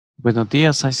Buenos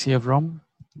días, ICF Rome.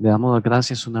 Le damos las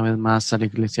gracias una vez más a la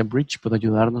Iglesia Bridge por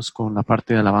ayudarnos con la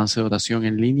parte de alabanza de oración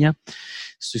en línea.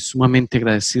 Estoy sumamente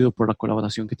agradecido por la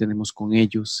colaboración que tenemos con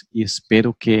ellos y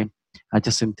espero que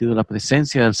hayas sentido la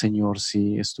presencia del Señor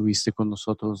si estuviste con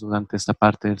nosotros durante esta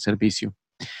parte del servicio.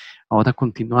 Ahora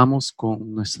continuamos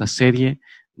con nuestra serie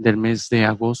del mes de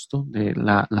agosto de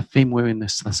la fe mueve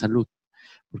nuestra salud,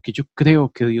 porque yo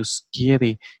creo que Dios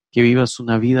quiere que vivas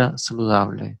una vida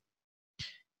saludable,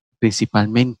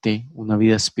 principalmente una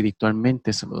vida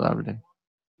espiritualmente saludable.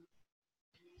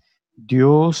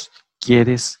 Dios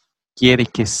quiere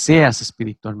que seas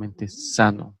espiritualmente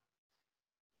sano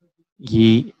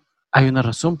y hay una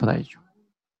razón para ello.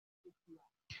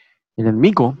 El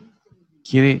enemigo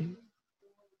quiere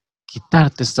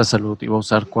quitarte esta salud y va a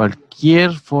usar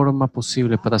cualquier forma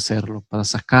posible para hacerlo, para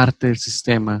sacarte del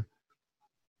sistema.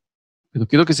 Pero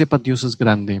quiero que sepas, Dios es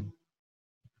grande.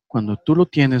 Cuando tú lo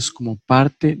tienes como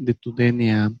parte de tu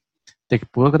DNA, te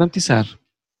puedo garantizar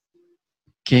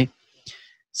que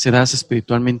serás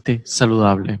espiritualmente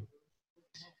saludable.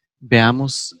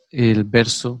 Veamos el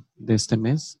verso de este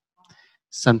mes.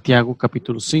 Santiago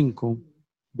capítulo 5,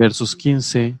 versos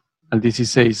 15 al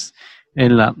 16.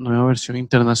 En la Nueva Versión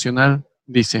Internacional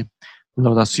dice: la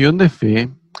oración de fe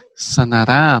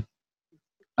sanará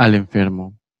al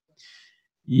enfermo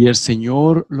y el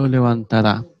Señor lo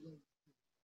levantará.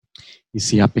 Y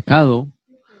si ha pecado,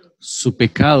 su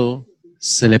pecado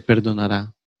se le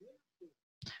perdonará.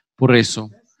 Por eso,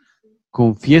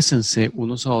 confiésense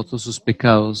unos a otros sus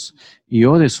pecados y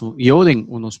oren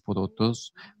unos por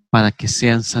otros para que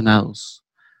sean sanados.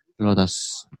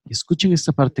 Escuchen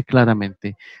esta parte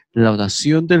claramente. La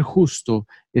oración del justo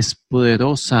es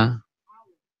poderosa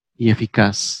y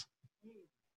eficaz.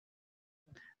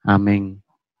 Amén.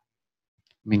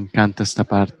 Me encanta esta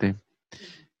parte.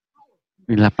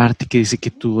 En la parte que dice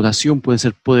que tu oración puede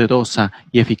ser poderosa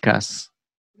y eficaz.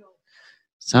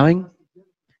 ¿Saben?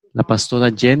 La pastora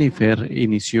Jennifer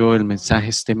inició el mensaje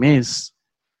este mes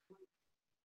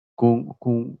con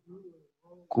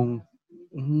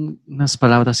unas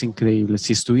palabras increíbles.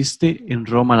 Si estuviste en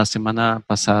Roma la semana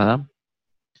pasada,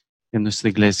 en nuestra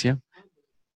iglesia,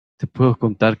 te puedo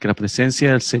contar que la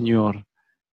presencia del Señor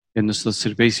en nuestro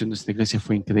servicio, en nuestra iglesia,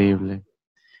 fue increíble.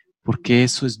 Porque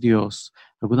eso es Dios.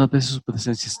 Algunas veces su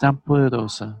presencia es tan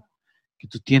poderosa que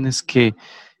tú tienes que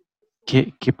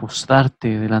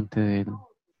postrarte delante de Él.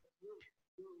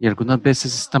 Y algunas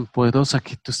veces es tan poderosa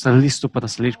que tú estás listo para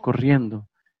salir corriendo.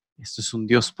 Esto es un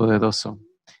Dios poderoso.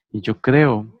 Y yo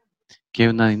creo que hay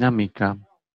una dinámica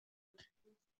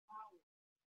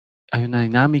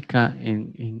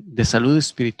de salud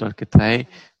espiritual que trae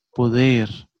poder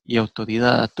y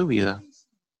autoridad a tu vida.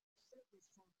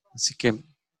 Así que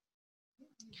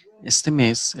este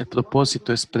mes el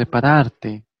propósito es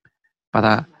prepararte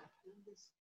para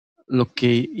lo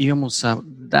que íbamos a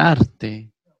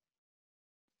darte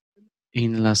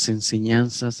en las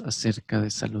enseñanzas acerca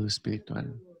de salud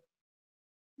espiritual.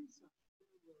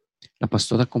 La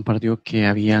pastora compartió que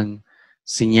habían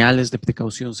señales de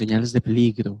precaución, señales de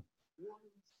peligro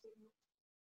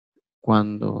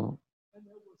cuando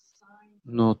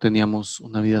no teníamos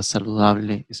una vida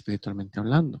saludable espiritualmente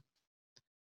hablando.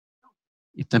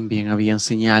 Y también habían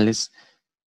señales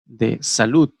de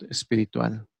salud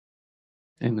espiritual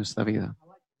en nuestra vida.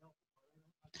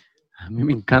 A mí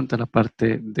me encanta la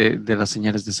parte de las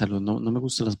señales de salud. No me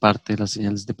gusta la parte de las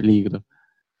señales de peligro.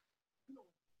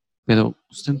 Pero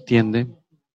usted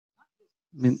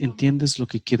entiendes lo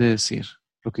que quiere decir,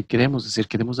 lo que queremos decir.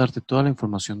 Queremos darte toda la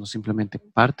información, no simplemente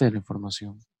parte de la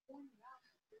información.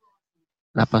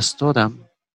 La pastora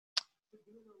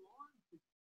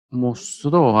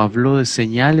habló de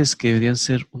señales que deberían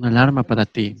ser una alarma para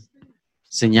ti,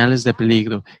 señales de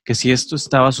peligro, que si esto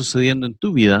estaba sucediendo en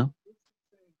tu vida,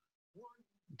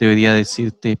 debería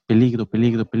decirte peligro,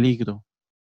 peligro, peligro.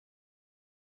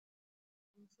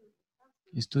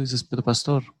 Y tú dices, pero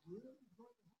pastor,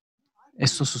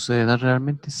 ¿esto sucederá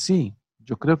realmente? Sí,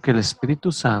 yo creo que el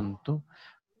Espíritu Santo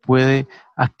puede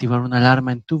activar una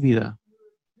alarma en tu vida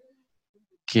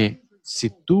que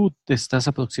si tú te estás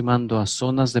aproximando a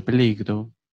zonas de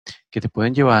peligro que te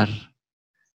pueden llevar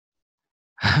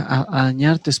a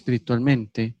dañarte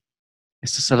espiritualmente,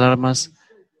 estas alarmas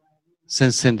se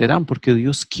encenderán porque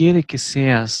Dios quiere que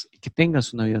seas y que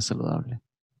tengas una vida saludable.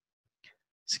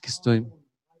 Así que estoy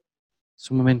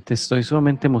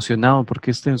sumamente emocionado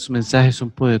porque estos mensajes son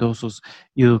poderosos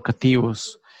y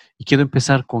educativos y quiero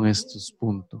empezar con estos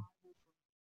puntos.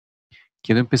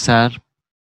 Quiero empezar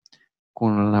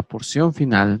con la porción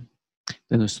final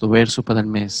de nuestro verso para el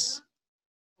mes.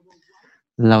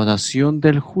 La oración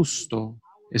del justo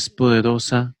es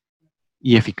poderosa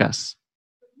y eficaz.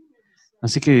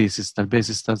 Así que dices, tal vez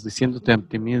estás diciéndote a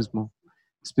ti mismo,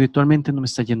 espiritualmente no me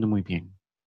está yendo muy bien.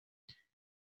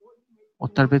 O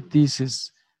tal vez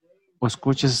dices, o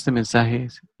escuchas este mensaje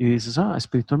y dices,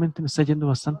 espiritualmente me está yendo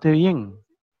bastante bien.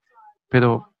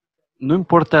 Pero no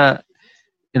importa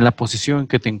en la posición en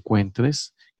que te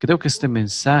encuentres, creo que este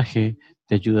mensaje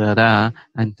te ayudará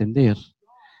a entender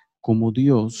cómo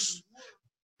Dios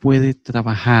puede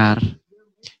trabajar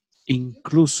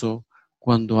incluso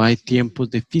cuando hay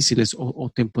tiempos difíciles o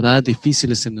temporadas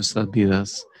difíciles en nuestras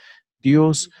vidas.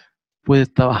 Dios puede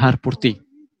trabajar por ti.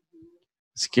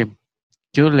 Así que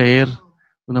quiero leer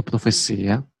una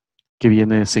profecía que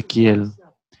viene de Ezequiel,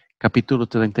 capítulo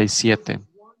 37,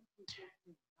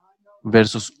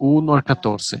 versos 1 al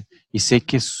 14. Y sé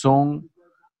que son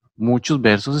muchos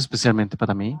versos, especialmente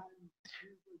para mí,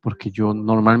 porque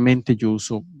normalmente yo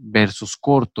uso versos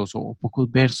cortos o pocos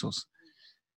versos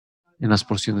en las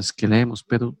porciones que leemos,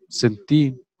 pero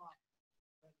sentí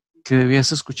que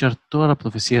debías escuchar toda la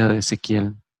profecía de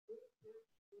Ezequiel.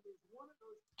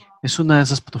 Es una de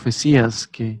esas profecías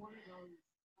que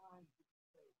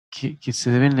se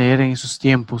deben leer en esos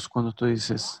tiempos cuando tú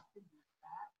dices,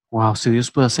 wow, si Dios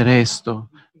puede hacer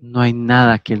esto, no hay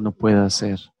nada que Él no pueda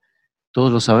hacer.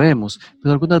 Todos lo sabemos,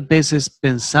 pero algunas veces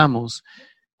pensamos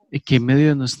que en medio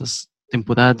de nuestras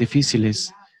temporadas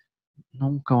difíciles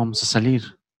nunca vamos a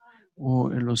salir.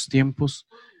 O en los tiempos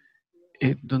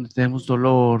donde tenemos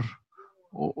dolor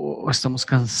o estamos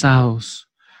cansados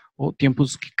o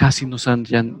tiempos que casi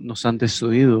ya nos han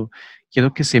destruido,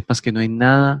 quiero que sepas que no hay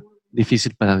nada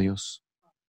difícil para Dios.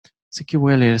 Así que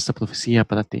voy a leer esta profecía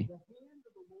para ti.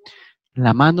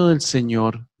 La mano del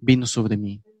Señor vino sobre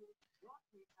mí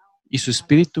y su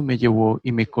espíritu me llevó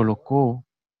y me colocó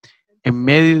en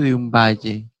medio de un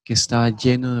valle que estaba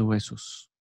lleno de huesos.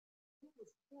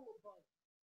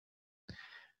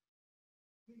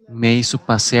 Me hizo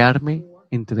pasearme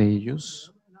entre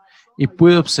ellos y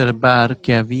pude observar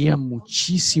que había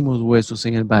muchísimos huesos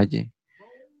en el valle,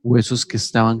 huesos que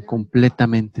estaban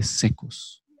completamente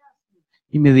secos.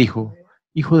 Y me dijo,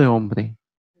 hijo de hombre,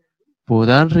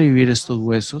 ¿podrán revivir estos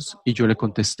huesos? Y yo le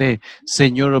contesté,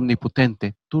 Señor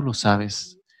omnipotente, tú lo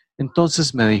sabes.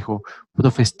 Entonces me dijo,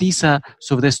 profetiza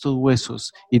sobre estos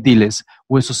huesos y diles,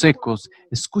 huesos secos,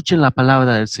 escuchen la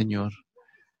palabra del Señor.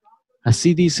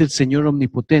 Así dice el Señor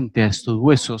omnipotente a estos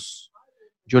huesos,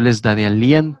 yo les daré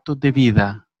aliento de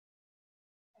vida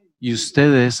y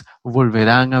ustedes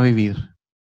volverán a vivir.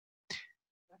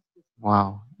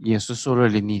 Wow, y eso es solo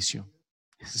el inicio.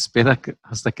 Espera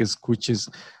hasta que escuches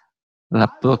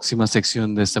la próxima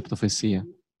sección de esta profecía.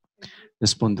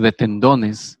 Les pondré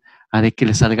tendones, haré que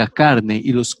les salga carne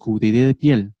y los cubriré de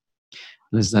piel.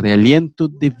 Les daré aliento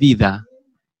de vida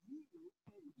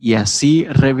y así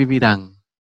revivirán.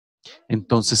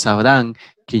 Entonces sabrán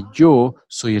que yo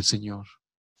soy el Señor.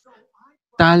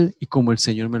 Tal y como el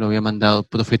Señor me lo había mandado,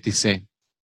 profeticé.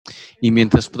 Y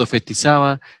mientras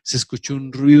profetizaba, se escuchó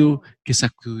un ruido que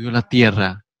sacudió la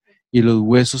tierra y los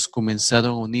huesos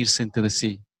comenzaron a unirse entre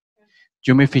sí.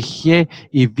 Yo me fijé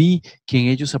y vi que en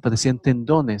ellos aparecían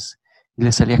tendones y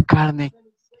les salía carne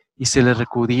y se les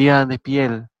recubría de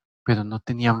piel, pero no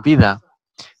tenían vida.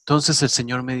 Entonces el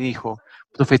Señor me dijo,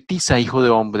 profetiza, hijo de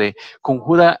hombre,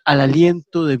 conjura al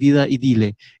aliento de vida y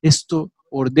dile, esto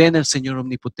ordena el Señor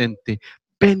omnipotente,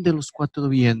 prende los cuatro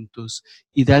vientos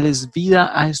y dales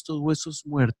vida a estos huesos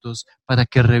muertos para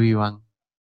que revivan.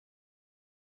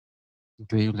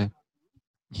 Increíble.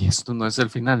 Y esto no es el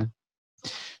final.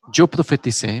 Yo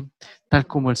profeticé tal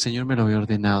como el Señor me lo había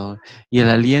ordenado y el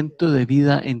aliento de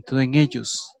vida entró en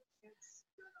ellos.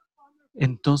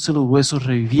 Entonces los huesos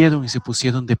revivieron y se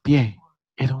pusieron de pie.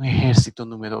 Era un ejército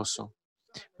numeroso.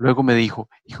 Luego me dijo,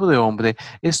 hijo de hombre,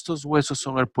 estos huesos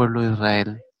son el pueblo de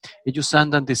Israel. Ellos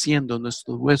andan diciendo,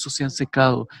 nuestros huesos se han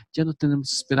secado, ya no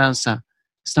tenemos esperanza,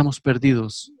 estamos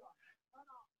perdidos.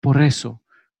 Por eso,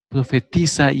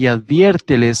 profetiza y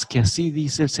adviérteles que así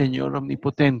dice el Señor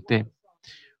omnipotente.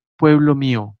 Pueblo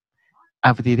mío,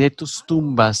 abriré tus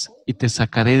tumbas y te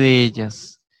sacaré de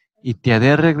ellas y te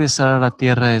haré regresar a la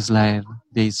tierra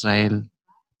de Israel.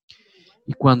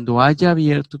 Y cuando haya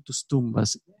abierto tus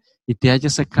tumbas y te haya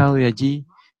sacado de allí,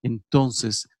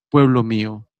 entonces, pueblo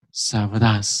mío,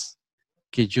 sabrás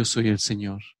que yo soy el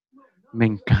Señor. Me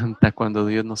encanta cuando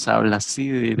Dios nos habla así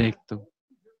de directo.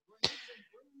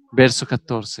 Verso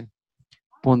 14.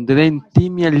 Pondré en ti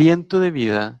mi aliento de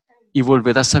vida y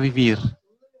volverás a vivir.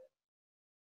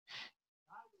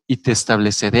 Y te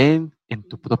estableceré en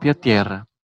tu propia tierra.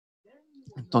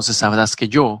 Entonces sabrás que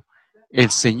yo,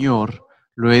 el Señor,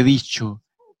 lo he dicho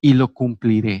y lo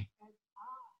cumpliré.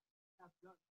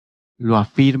 Lo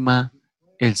afirma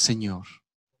el Señor.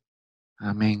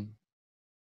 Amén.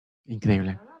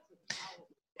 Increíble.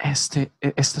 Esta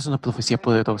es una profecía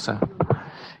poderosa.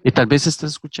 Y tal vez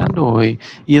estás escuchando hoy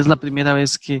y es la primera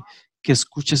vez que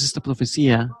escuchas esta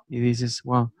profecía y dices,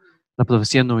 wow, la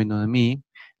profecía no vino de mí.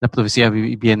 La profecía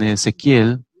viene de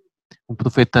Ezequiel, un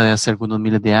profeta de hace algunos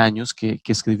miles de años que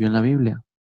escribió en la Biblia.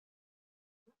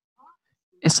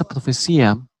 Esa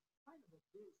profecía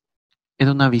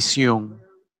era una visión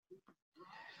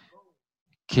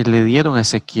que le dieron a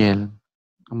Ezequiel,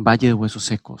 un valle de huesos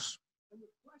secos.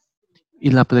 Y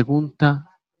la pregunta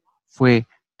fue,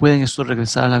 ¿pueden estos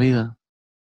regresar a la vida?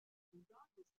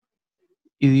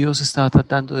 Y Dios estaba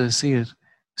tratando de decir,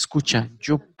 escucha,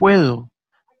 yo puedo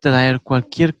traer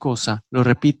cualquier cosa, lo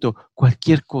repito,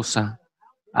 cualquier cosa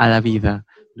a la vida.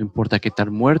 No importa qué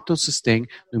tan muertos estén,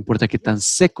 no importa qué tan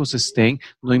secos estén,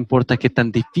 no importa qué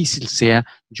tan difícil sea,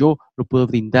 yo lo puedo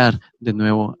brindar de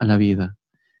nuevo a la vida.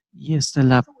 Y esta es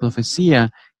la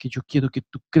profecía que yo quiero que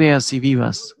tú creas y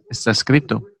vivas. Está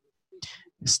escrito.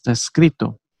 Está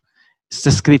escrito. Está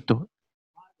escrito.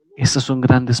 Estas son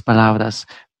grandes palabras.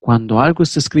 Cuando algo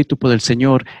está escrito por el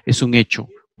Señor, es un hecho.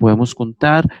 Podemos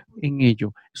contar en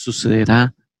ello.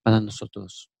 Sucederá para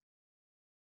nosotros.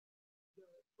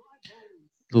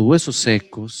 Los huesos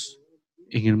secos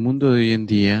en el mundo de hoy en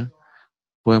día,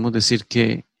 podemos decir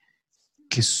que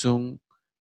son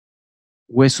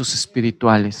huesos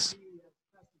espirituales.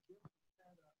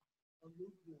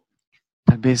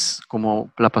 Tal vez,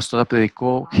 como la pastora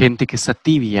predicó, gente que está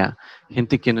tibia,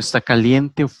 gente que no está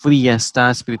caliente o fría,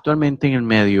 está espiritualmente en el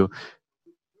medio.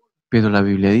 Pero la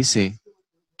Biblia dice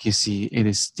que si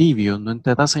eres tibio, no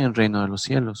entrarás en el reino de los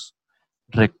cielos.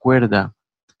 Recuerda,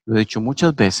 lo he dicho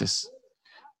muchas veces,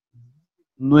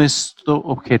 nuestro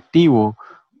objetivo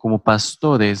como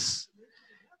pastores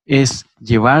es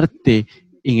llevarte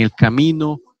en el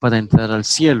camino para entrar al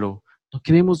cielo. No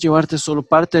queremos llevarte solo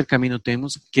parte del camino,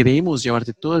 queremos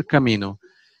llevarte todo el camino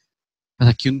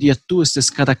para que un día tú estés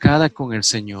cara a cara con el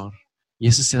Señor. Y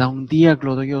ese será un día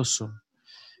glorioso.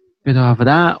 Pero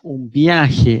habrá un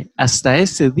viaje hasta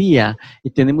ese día y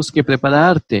tenemos que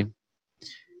prepararte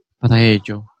para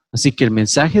ello. Así que el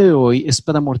mensaje de hoy es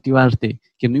para motivarte,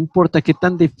 que no importa qué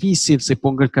tan difícil se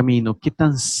ponga el camino, qué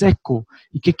tan seco.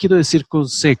 ¿Y qué quiero decir con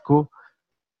seco?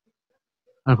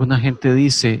 Alguna gente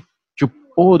dice, yo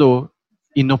oro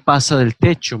y no pasa del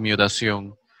techo mi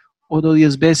oración. Oro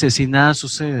 10 veces y nada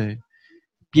sucede.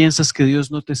 Piensas que Dios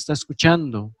no te está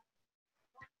escuchando.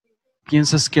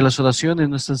 Piensas que las oraciones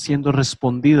no están siendo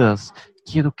respondidas.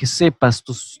 Quiero que sepas,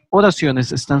 tus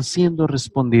oraciones están siendo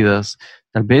respondidas.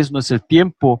 Tal vez no es el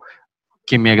tiempo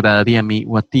que me agradaría a mí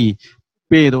o a ti,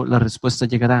 pero la respuesta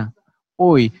llegará.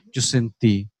 Hoy yo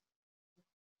sentí.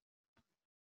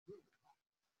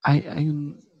 Hay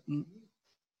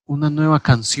una nueva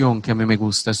canción que a mí me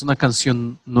gusta. Es una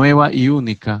canción nueva y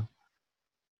única.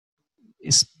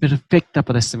 Es perfecta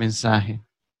para este mensaje.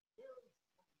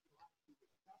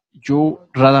 Yo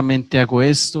raramente hago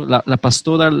esto. La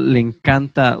pastora le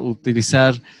encanta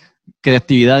utilizar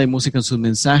creatividad de música en sus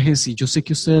mensajes y yo sé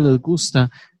que a ustedes les gusta.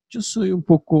 Yo soy un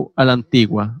poco a la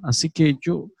antigua, así que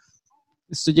yo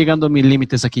estoy llegando a mis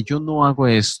límites aquí. Yo no hago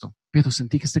esto, pero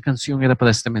sentí que esta canción era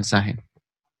para este mensaje.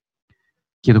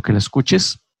 Quiero que la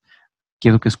escuches.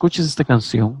 Quiero que escuches esta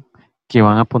canción que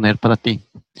van a poner para ti.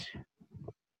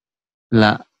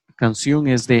 La canción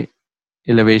es de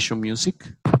Elevation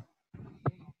Music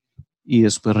y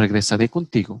después regresaré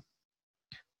contigo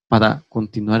para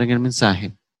continuar en el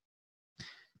mensaje.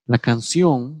 La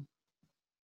canción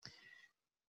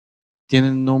tiene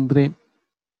el nombre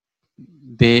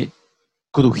de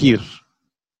crujir,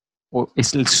 o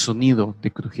es el sonido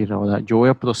de crujir. Ahora, yo voy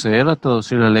a proceder a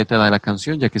traducir la letra de la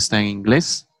canción, ya que está en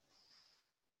inglés,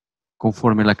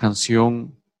 conforme la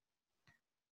canción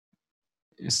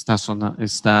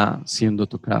está siendo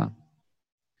tocada.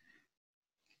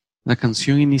 La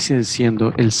canción inicia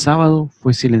diciendo, el sábado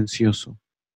fue silencioso,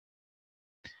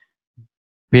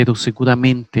 pero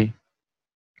seguramente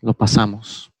lo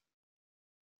pasamos.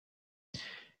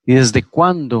 ¿Y desde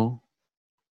cuándo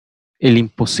el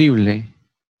imposible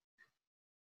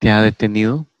te ha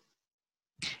detenido?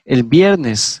 El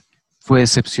viernes fue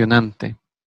decepcionante,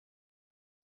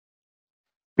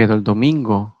 pero el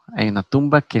domingo hay una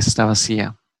tumba que está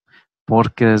vacía,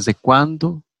 porque desde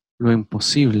cuándo lo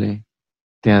imposible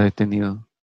te ha detenido.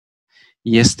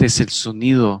 Y este es el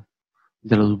sonido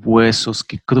de los huesos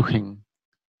que crujen.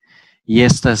 Y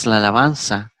esta es la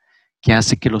alabanza que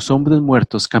hace que los hombres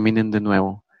muertos caminen de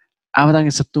nuevo. Abran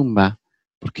esa tumba,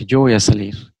 porque yo voy a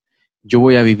salir, yo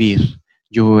voy a vivir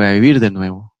de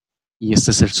nuevo. Y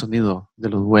este es el sonido de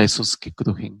los huesos que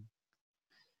crujen.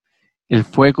 El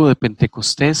fuego de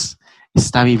Pentecostés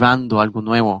está avivando algo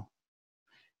nuevo.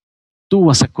 Tú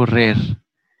vas a correr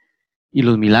y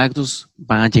los milagros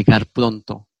van a llegar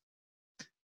pronto.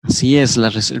 Así es,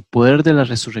 el poder de la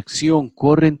resurrección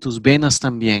corre en tus venas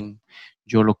también.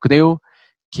 Yo lo creo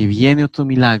que viene otro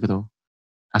milagro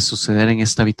a suceder en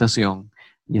esta habitación.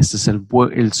 Y este es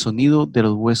el sonido de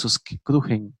los huesos que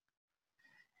crujen.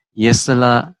 Y esta es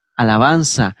la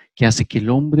alabanza que hace que el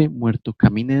hombre muerto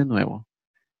camine de nuevo.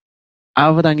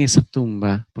 Abran esa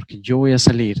tumba porque yo voy a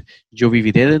salir. Yo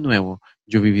viviré de nuevo.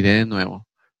 Yo viviré de nuevo.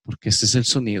 Porque este es el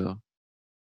sonido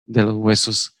de los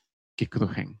huesos que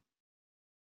crujen.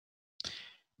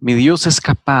 Mi Dios es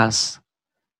capaz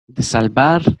de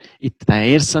salvar y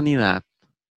traer sanidad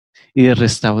y de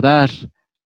restaurar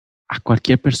a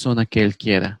cualquier persona que Él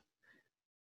quiera.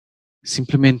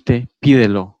 Simplemente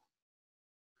pídelo.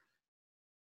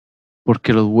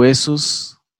 Porque los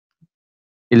huesos,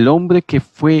 el hombre que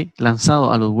fue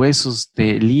lanzado a los huesos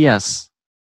de Elías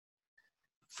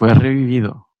fue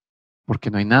revivido. Porque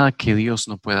no hay nada que Dios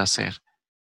no pueda hacer.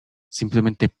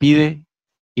 Simplemente pide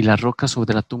y la roca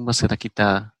sobre la tumba será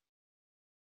quitada.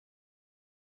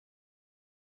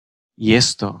 Y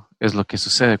esto es lo que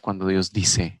sucede cuando Dios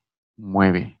dice,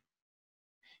 mueve.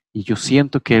 Y yo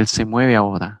siento que Él se mueve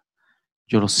ahora.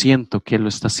 Yo lo siento que Él lo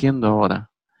está haciendo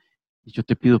ahora. Y yo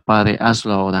te pido, Padre,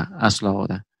 hazlo ahora, hazlo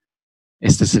ahora.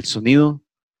 Este es el sonido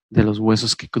de los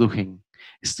huesos que crujen.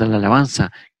 Esta es la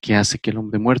alabanza que hace que el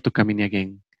hombre muerto camine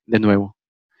de nuevo.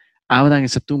 Abran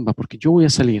esa tumba porque yo voy a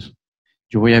salir.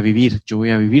 Yo voy a vivir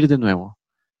de nuevo.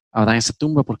 Abran esa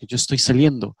tumba porque yo estoy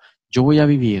saliendo. Yo voy a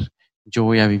vivir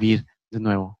de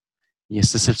nuevo. Y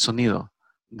este es el sonido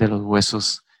de los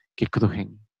huesos que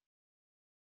crujen.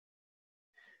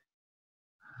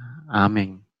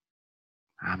 Amén.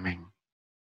 Amén.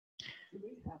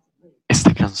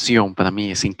 Esta canción para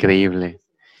mí es increíble.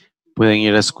 Pueden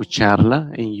ir a escucharla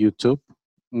en YouTube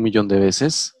 1,000,000 de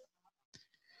veces.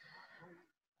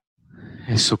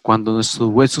 Eso, cuando nuestros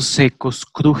huesos secos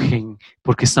crujen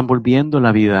porque están volviendo a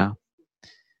la vida.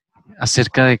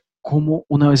 Acerca de cómo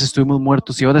una vez estuvimos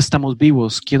muertos y ahora estamos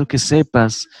vivos. Quiero que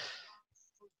sepas,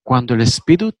 cuando el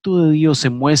Espíritu de Dios se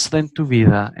muestra en tu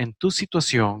vida, en tu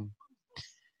situación,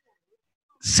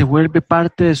 se vuelve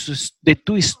parte de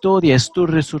tu historia, es tu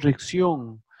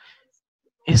resurrección.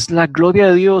 Es la gloria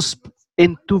de Dios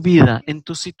en tu vida, en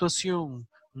tu situación.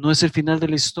 No es el final de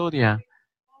la historia.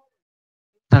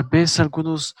 Tal vez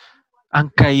algunos han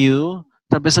caído,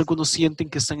 tal vez algunos sienten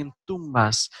que están en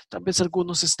tumbas, tal vez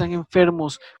algunos están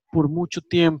enfermos por mucho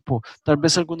tiempo, tal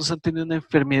vez algunos han tenido una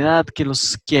enfermedad que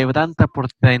los quebranta por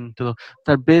dentro,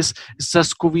 tal vez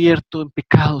estás cubierto en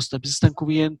pecados, tal vez están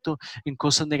cubiertos en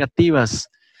cosas negativas.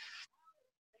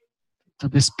 Tal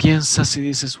vez piensas y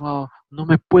dices, wow, no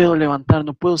me puedo levantar,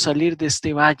 no puedo salir de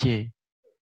este valle.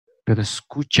 Pero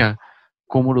escucha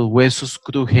cómo los huesos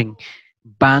crujen,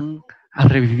 van a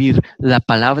revivir. La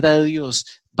palabra de Dios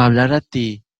va a hablar a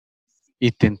ti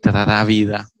y te entrará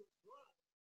vida.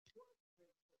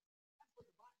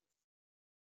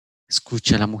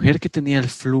 Escucha, la mujer que tenía el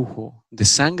flujo de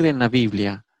sangre en la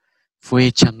Biblia fue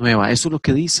hecha nueva. Eso es lo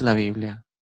que dice la Biblia.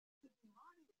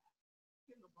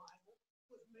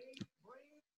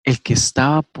 El que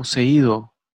estaba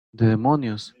poseído de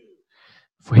demonios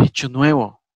fue hecho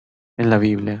nuevo en la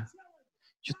Biblia.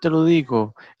 Yo te lo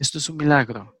digo, esto es un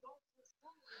milagro.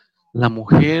 La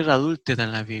mujer adúltera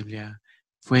en la Biblia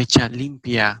fue hecha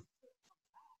limpia.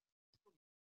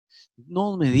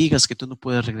 No me digas que tú no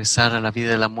puedes regresar a la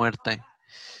vida de la muerte.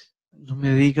 No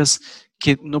me digas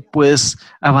que no puedes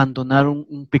abandonar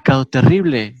un pecado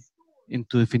terrible en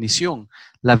tu definición.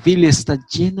 La Biblia está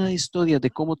llena de historias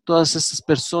de cómo todas estas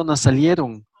personas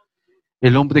salieron.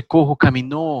 El hombre cojo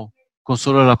caminó con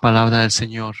solo la palabra del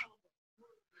Señor.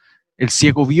 El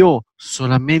ciego vio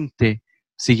solamente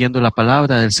siguiendo la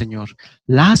palabra del Señor.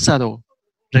 Lázaro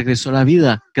regresó a la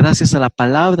vida gracias a la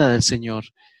palabra del Señor.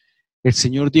 El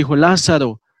Señor dijo,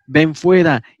 Lázaro, ven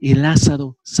fuera. Y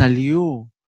Lázaro salió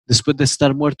después de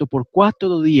estar muerto por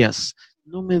 4 días.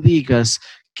 No me digas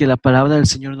que la palabra del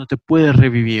Señor no te puede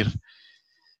revivir.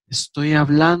 Estoy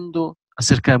hablando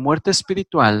acerca de muerte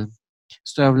espiritual.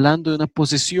 Estoy hablando de una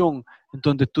posición en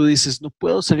donde tú dices, no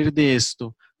puedo salir de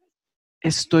esto.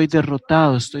 Estoy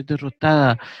derrotado, estoy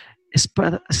derrotada.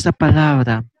 Esta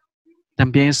palabra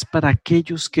también es para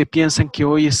aquellos que piensan que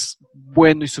hoy es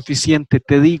bueno y suficiente.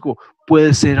 Te digo,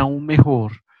 puede ser aún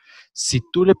mejor. Si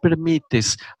tú le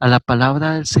permites a la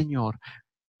palabra del Señor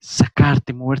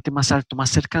sacarte, moverte más alto, más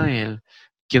cerca de Él,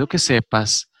 quiero que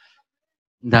sepas,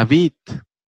 David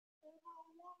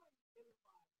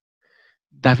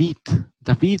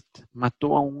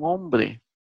mató a un hombre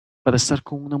para estar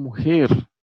con una mujer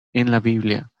en la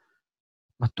Biblia.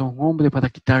 Mató a un hombre para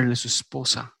quitarle a su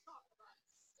esposa.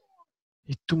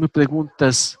 Y tú me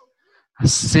preguntas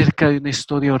acerca de una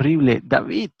historia horrible.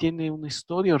 David tiene una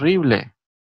historia horrible.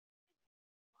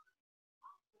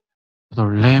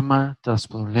 Problema tras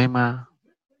problema.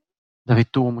 David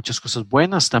tuvo muchas cosas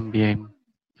buenas también.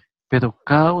 Pero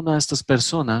cada una de estas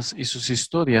personas y sus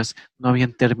historias no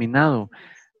habían terminado.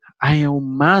 Hay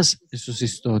aún más en sus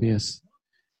historias.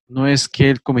 No es que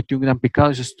él cometió un gran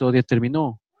pecado y su historia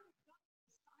terminó.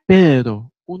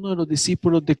 Pedro, uno de los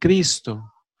discípulos de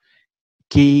Cristo,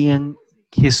 quien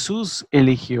Jesús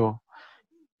eligió,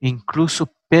 incluso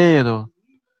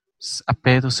a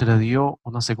Pedro se le dio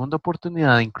una segunda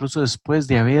oportunidad, incluso después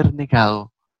de haber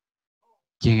negado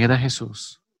quién era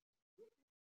Jesús.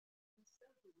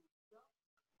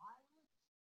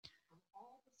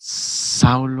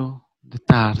 Saulo de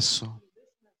Tarso,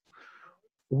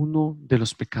 uno de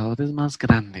los pecadores más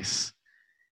grandes.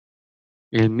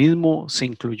 Él mismo se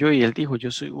incluyó y él dijo,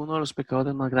 yo soy uno de los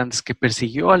pecadores más grandes que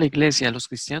persiguió a la iglesia, a los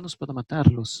cristianos para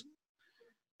matarlos.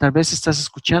 Tal vez estás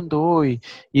escuchando hoy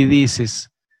y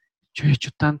dices, yo he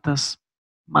hecho tantas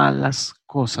malas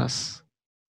cosas.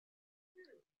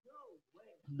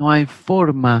 No hay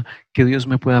forma que Dios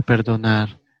me pueda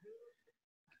perdonar.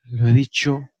 Lo he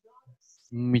dicho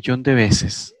 1,000,000 de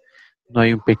veces. No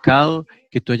hay un pecado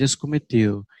que tú hayas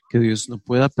cometido que Dios no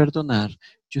pueda perdonar.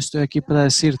 Yo estoy aquí para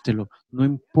decírtelo. No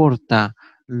importa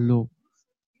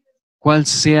cuál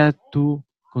sea tu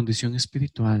condición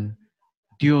espiritual.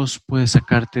 Dios puede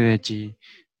sacarte de allí.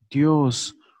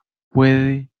 Dios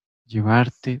puede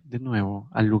llevarte de nuevo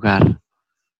al lugar,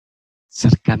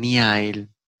 cercanía a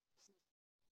Él,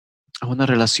 a una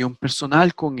relación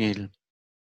personal con Él,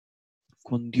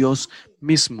 con Dios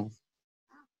mismo.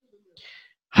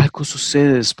 Algo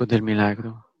sucede después del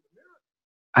milagro.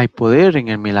 Hay poder en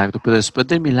el milagro, pero después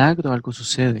del milagro algo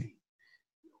sucede.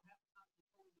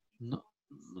 No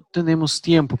tenemos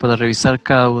tiempo para revisar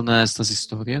cada una de estas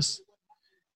historias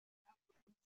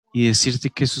y decirte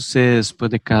qué sucede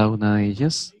después de cada una de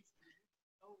ellas.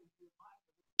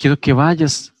 Quiero que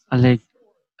vayas a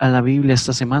la Biblia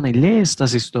esta semana y lee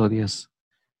estas historias.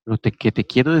 Lo que te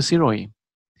quiero decir hoy,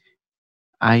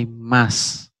 hay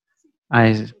más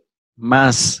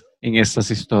en estas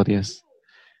historias.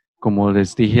 Como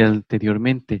les dije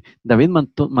anteriormente, David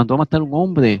mandó a matar a un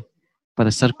hombre para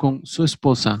estar con su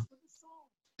esposa.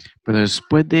 Pero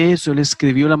después de eso, él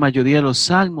escribió la mayoría de los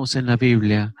salmos en la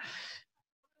Biblia.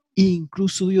 E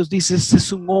incluso Dios dice, este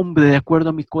es un hombre de acuerdo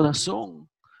a mi corazón.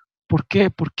 ¿Por qué?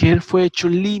 Porque él fue hecho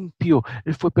limpio,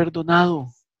 él fue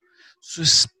perdonado. Su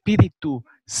espíritu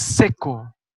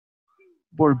seco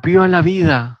volvió a la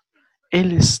vida.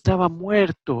 Él estaba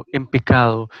muerto en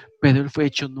pecado, pero él fue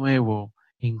hecho nuevo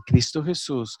en Cristo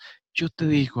Jesús. Yo te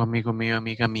digo, amigo mío,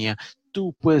 amiga mía,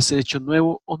 tú puedes ser hecho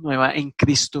nuevo o nueva en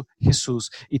Cristo Jesús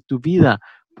y tu vida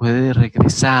puede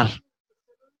regresar.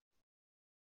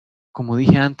 Como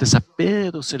dije antes, a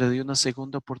Pedro se le dio una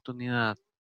segunda oportunidad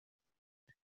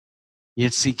y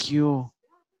él siguió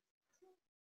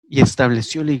y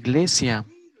estableció la iglesia.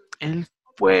 Él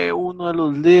fue uno de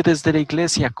los líderes de la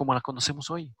iglesia como la conocemos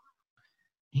hoy.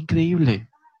 Increíble.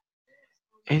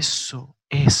 Eso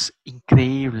es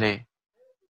increíble.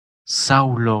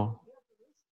 Saulo,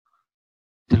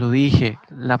 te lo dije,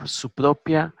 su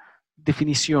propia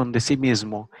definición de sí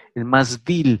mismo, el más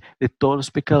vil de todos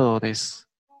los pecadores.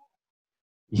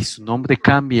 Y su nombre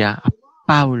cambia a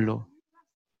Pablo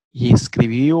y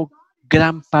escribió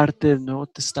gran parte del Nuevo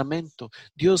Testamento.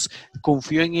 Dios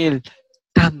confió en él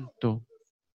tanto.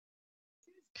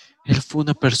 Él fue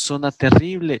una persona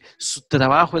terrible. Su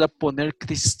trabajo era poner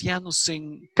cristianos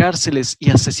en cárceles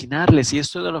y asesinarles. Y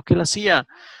esto era lo que él hacía.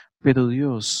 Pero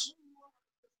Dios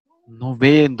no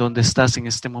ve en dónde estás en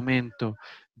este momento.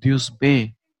 Dios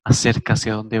ve acerca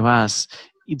hacia dónde vas.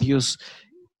 Y Dios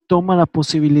toma la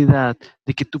posibilidad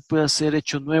de que tú puedas ser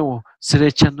hecho nuevo, ser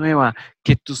hecha nueva,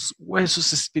 que tus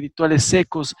huesos espirituales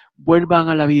secos vuelvan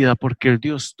a la vida, porque el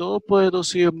Dios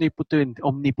Todopoderoso y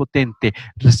omnipotente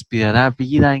respirará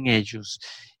vida en ellos.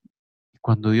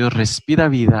 Cuando Dios respira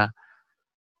vida,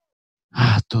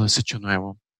 todo es hecho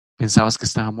nuevo. Pensabas que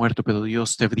estaba muerto, pero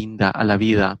Dios te brinda a la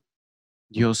vida.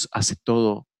 Dios hace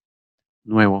todo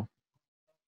nuevo.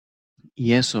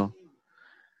 Y eso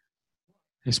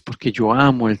es porque yo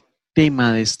amo el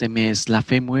tema de este mes. La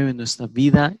fe mueve nuestra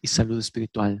vida y salud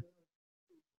espiritual.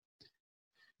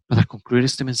 Para concluir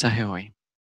este mensaje hoy,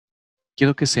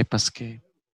 quiero que sepas que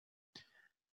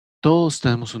todos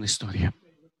tenemos una historia.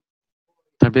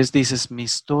 Tal vez dices, mi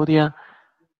historia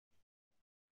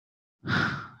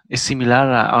es similar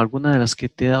a alguna de las que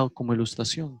te he dado como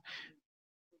ilustración.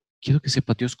 quiero que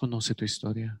sepa, Dios conoce tu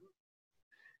historia.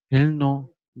 Él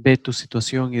no ve tu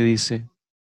situación y dice,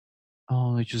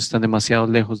 oh, ellos están demasiado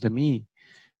lejos de mí,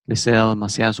 les he dado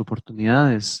demasiadas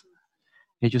oportunidades.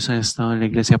 Ellos han estado en la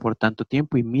iglesia por tanto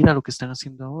tiempo y mira lo que están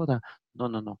haciendo ahora. No,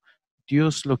 no, no.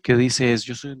 Dios lo que dice es,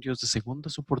 yo soy un Dios de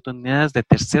segundas oportunidades, de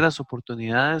terceras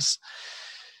oportunidades,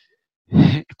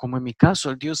 como en mi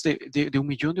caso, el Dios de 1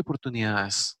 millón de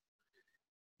oportunidades.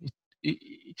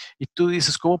 Y tú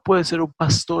dices, ¿cómo puedes ser un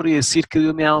pastor y decir que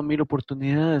Dios me ha dado 1000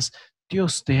 oportunidades?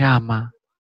 Dios te ama.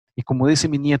 Y como dice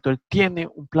mi nieto, Él tiene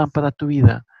un plan para tu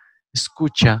vida.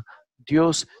 Escucha,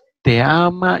 Dios te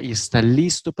ama y está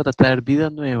listo para traer vida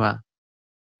nueva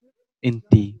en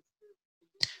ti.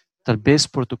 Tal vez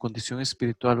por tu condición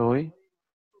espiritual hoy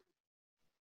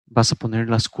vas a poner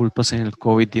las culpas en el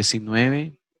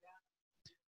COVID-19.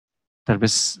 Tal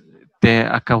vez te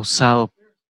ha causado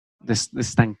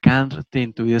estancarte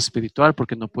en tu vida espiritual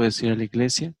porque no puedes ir a la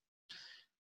iglesia.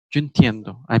 Yo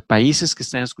entiendo, hay países que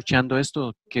están escuchando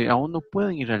esto que aún no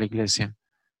pueden ir a la iglesia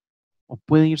o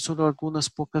pueden ir solo algunas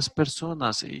pocas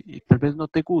personas y tal vez no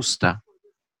te gusta.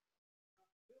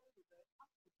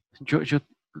 Yo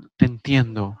te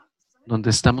entiendo.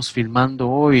 Donde estamos filmando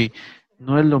hoy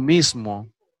no es lo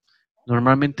mismo.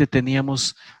 Normalmente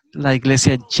teníamos la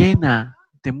iglesia llena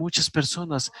de muchas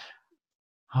personas.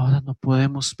 Ahora no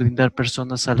podemos brindar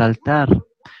personas al altar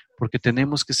porque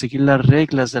tenemos que seguir las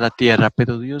reglas de la tierra,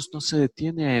 pero Dios no se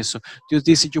detiene a eso. Dios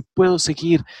dice, yo puedo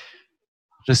seguir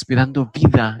respirando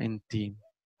vida en ti.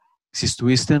 Si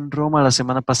estuviste en Roma la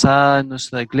semana pasada, en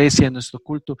nuestra iglesia, en nuestro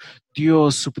culto,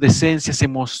 Dios, su presencia se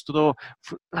mostró,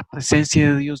 la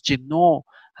presencia de Dios llenó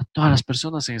a todas las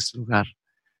personas en este lugar.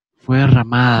 Fue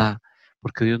derramada,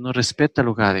 porque Dios no respeta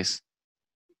lugares.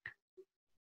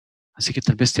 Así que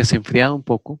tal vez te has enfriado un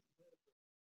poco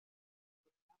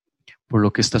por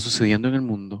lo que está sucediendo en el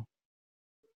mundo.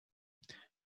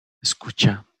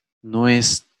 Escucha, no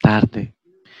es tarde.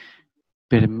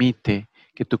 Permite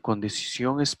que tu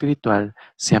condición espiritual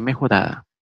sea mejorada.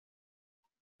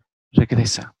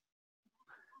 Regresa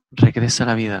a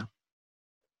la vida.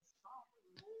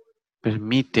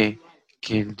 Permite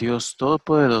que el Dios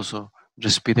Todopoderoso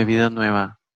respire vida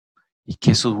nueva y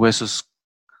que esos huesos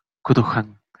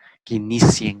crujan, que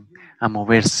inicien a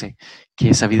moverse, que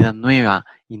esa vida nueva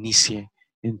inicie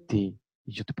en ti.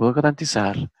 Y yo te puedo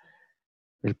garantizar,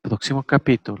 el próximo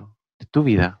capítulo de tu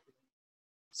vida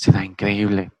será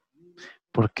increíble,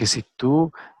 porque si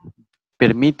tú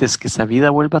permites que esa vida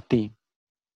vuelva a ti,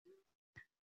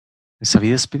 esa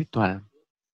vida espiritual,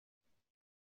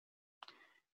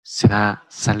 será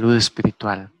salud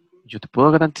espiritual. Yo te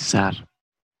puedo garantizar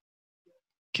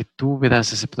que tú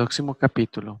verás ese próximo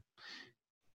capítulo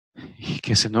y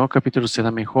que ese nuevo capítulo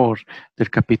será mejor del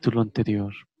capítulo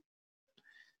anterior.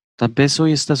 Tal vez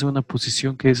hoy estás en una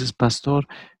posición que dices, pastor,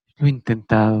 lo he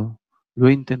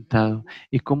intentado.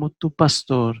 Y como tu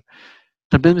pastor,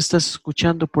 tal vez me estás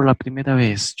escuchando por la primera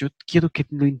vez. Yo quiero que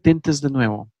lo intentes de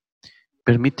nuevo.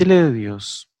 Permítele a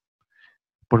Dios,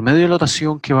 por medio de la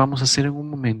oración que vamos a hacer en un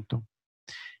momento,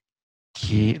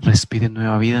 que respire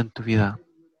nueva vida en tu vida.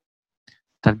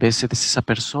 Tal vez eres esa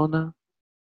persona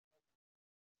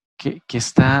que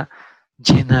está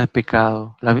llena de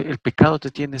pecado. El pecado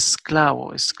te tiene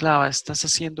esclavo, esclava. Estás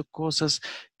haciendo cosas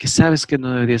que sabes que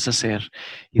no deberías hacer.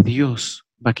 Y Dios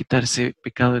va a quitar ese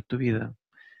pecado de tu vida.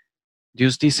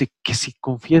 Dios dice que si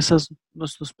confiesas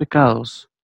nuestros pecados,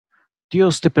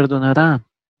 Dios te perdonará.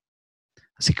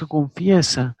 Así que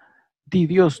confiesa. Di,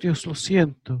 Dios, lo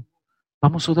siento.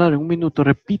 Vamos a orar en un minuto.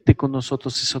 Repite con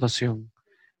nosotros esa oración.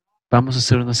 Vamos a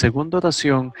hacer una segunda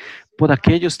oración por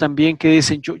aquellos también que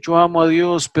dicen, yo amo a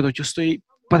Dios, pero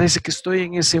parece que estoy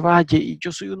en ese valle y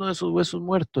yo soy uno de esos huesos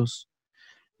muertos.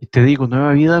 Y te digo,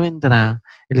 nueva vida vendrá,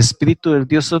 el Espíritu del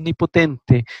Dios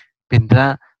Omnipotente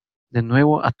vendrá de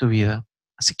nuevo a tu vida.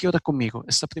 Así que ora conmigo,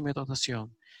 esta primera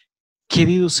oración.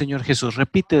 Querido Señor Jesús,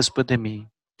 repite después de mí.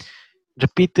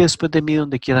 Repite después de mí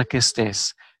donde quiera que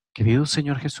estés. Querido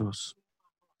Señor Jesús,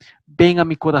 ven a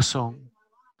mi corazón,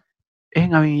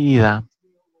 ven a mi vida.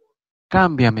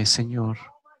 Cámbiame, Señor.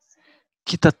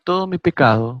 Quita todo mi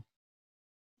pecado.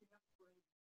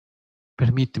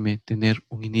 Permíteme tener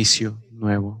un inicio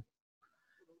nuevo.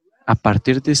 A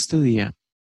partir de este día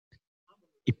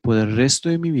y por el resto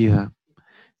de mi vida,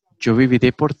 yo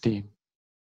viviré por ti.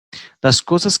 Las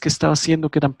cosas que estaba haciendo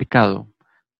que eran pecado,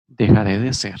 dejaré de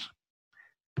hacer,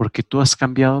 porque tú has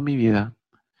cambiado mi vida.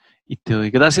 Y te doy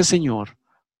gracias, Señor,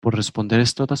 por responder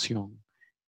esta oración.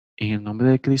 En el nombre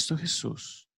de Cristo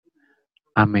Jesús.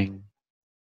 Amén.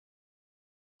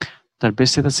 Tal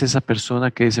vez eres esa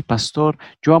persona que dice, pastor,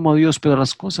 yo amo a Dios, pero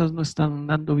las cosas no están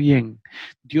andando bien.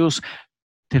 Dios,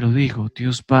 te lo digo,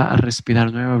 Dios va a respirar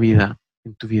nueva vida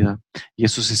en tu vida y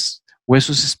esos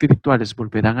huesos espirituales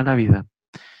volverán a la vida.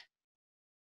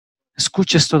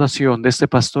 Escucha esta oración de este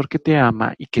pastor que te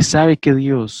ama y que sabe que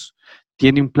Dios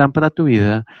tiene un plan para tu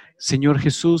vida. Señor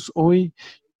Jesús, hoy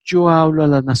yo hablo a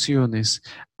las naciones,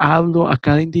 hablo a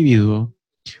cada individuo,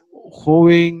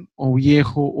 joven o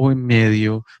viejo o en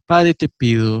medio. Padre, te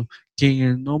pido que en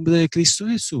el nombre de Cristo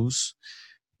Jesús,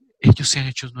 ellos sean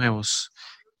hechos nuevos,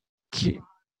 que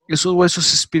esos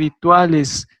huesos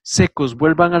espirituales secos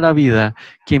vuelvan a la vida,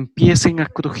 que empiecen a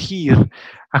crujir,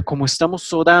 a como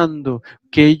estamos orando,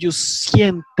 que ellos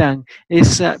sientan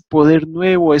ese poder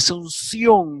nuevo, esa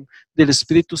unción del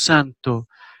Espíritu Santo,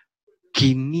 que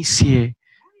inicie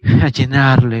a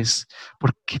llenarles,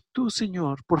 porque tú,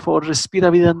 Señor, por favor, respira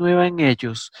vida nueva en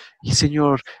ellos. Y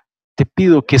Señor, te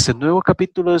pido que ese nuevo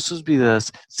capítulo de sus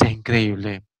vidas sea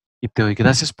increíble. Y te doy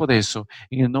gracias por eso.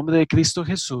 En el nombre de Cristo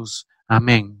Jesús.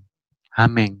 Amén.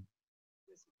 Amén.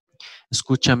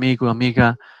 Escucha, amigo,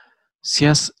 amiga, si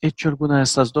has hecho alguna de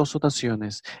estas dos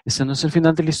oraciones, este no es el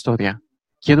final de la historia.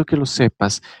 Quiero que lo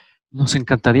sepas. Nos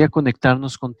encantaría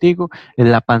conectarnos contigo.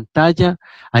 En la pantalla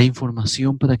hay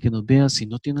información para que nos veas. Si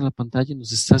no tienes la pantalla y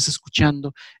nos estás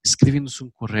escuchando, escríbenos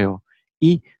un correo.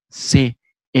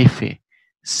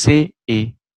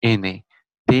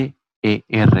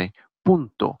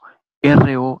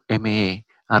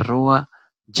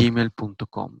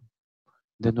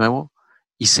 De nuevo,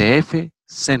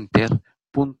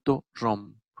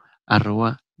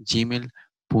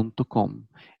 icfcenter.rom@gmail.com.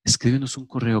 Escríbenos un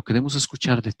correo, queremos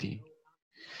escuchar de ti.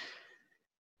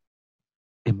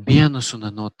 Envíanos una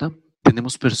nota.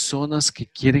 Tenemos personas que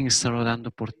quieren estar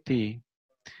orando por ti.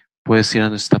 Puedes ir a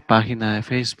nuestra página de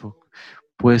Facebook.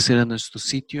 Puedes ir a nuestro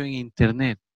sitio en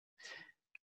internet.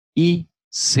 icfrome.org.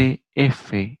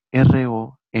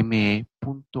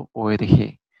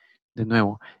 De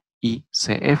nuevo,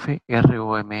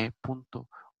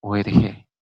 icfrome.org.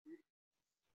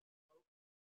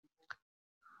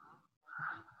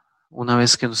 Una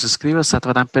vez que nos escribas,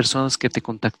 habrán personas que te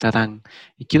contactarán.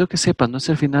 Y quiero que sepas, no es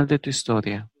el final de tu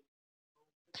historia.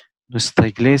 Nuestra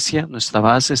iglesia, nuestra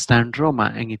base está en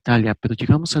Roma, en Italia, pero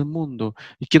llegamos al mundo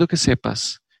y quiero que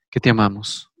sepas que te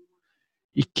amamos.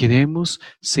 Y queremos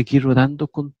seguir orando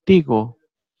contigo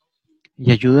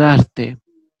y ayudarte,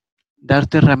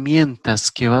 darte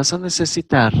herramientas que vas a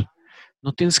necesitar.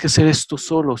 No tienes que hacer esto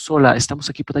solo, sola. Estamos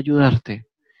aquí para ayudarte.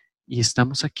 Y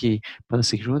estamos aquí para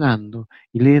seguir orando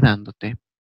y liderándote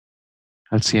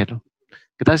al cielo.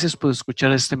 Gracias por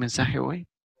escuchar este mensaje hoy.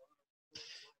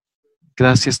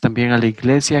 Gracias también a la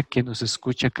iglesia que nos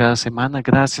escucha cada semana.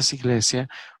 Gracias, iglesia,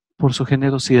 por su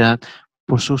generosidad,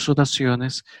 por sus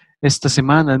oraciones. Esta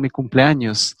semana es mi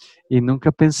cumpleaños y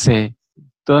nunca pensé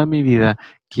toda mi vida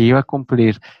que iba a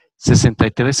cumplir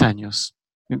 63 años.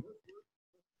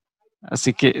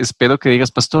 Así que espero que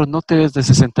digas, pastor, no te ves de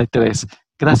 63.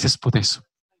 Gracias por eso.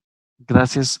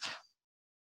 Gracias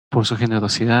por su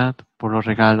generosidad, por los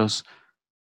regalos,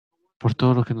 por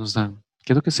todo lo que nos dan.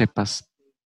 Quiero que sepas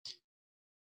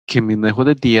que mis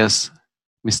mejores días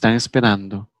me están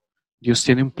esperando. Dios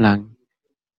tiene un plan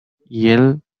y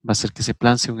Él va a hacer que ese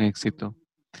plan sea un éxito.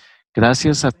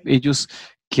 Gracias a ellos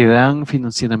que dan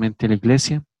financieramente a la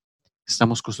iglesia,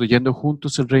 estamos construyendo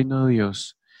juntos el reino de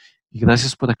Dios. Y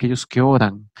gracias por aquellos que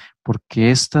oran,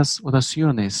 porque estas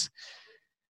oraciones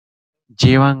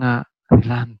llevan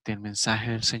adelante el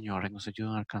mensaje del Señor y nos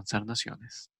ayudan a alcanzar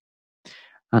naciones.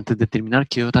 Antes de terminar,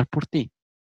 quiero orar por ti.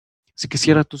 Así que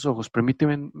cierra tus ojos,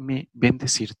 permíteme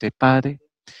bendecirte. Padre,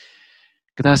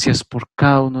 gracias por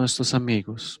cada uno de estos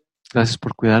amigos. Gracias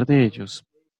por cuidar de ellos.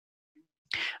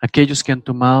 Aquellos que han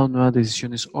tomado nuevas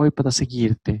decisiones hoy para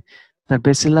seguirte. Tal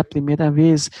vez es la primera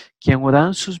vez que han orado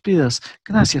en sus vidas.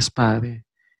 Gracias, Padre.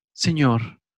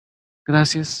 Señor,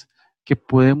 gracias que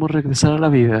podemos regresar a la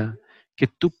vida, que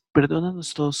tú perdonas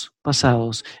nuestros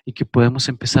pasados y que podemos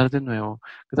empezar de nuevo.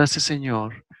 Gracias,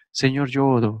 Señor. Señor, yo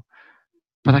oro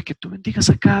para que tú bendigas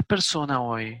a cada persona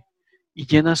hoy y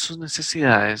llenas sus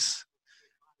necesidades.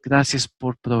 Gracias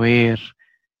por proveer.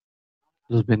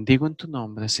 Los bendigo en tu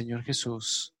nombre, Señor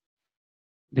Jesús.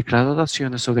 Declaro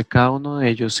oraciones sobre cada uno de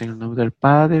ellos en el nombre del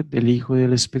Padre, del Hijo y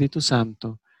del Espíritu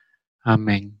Santo.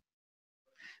 Amén.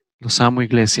 Los amo,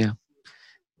 iglesia.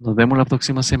 Nos vemos la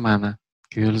próxima semana.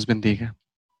 Que Dios los bendiga.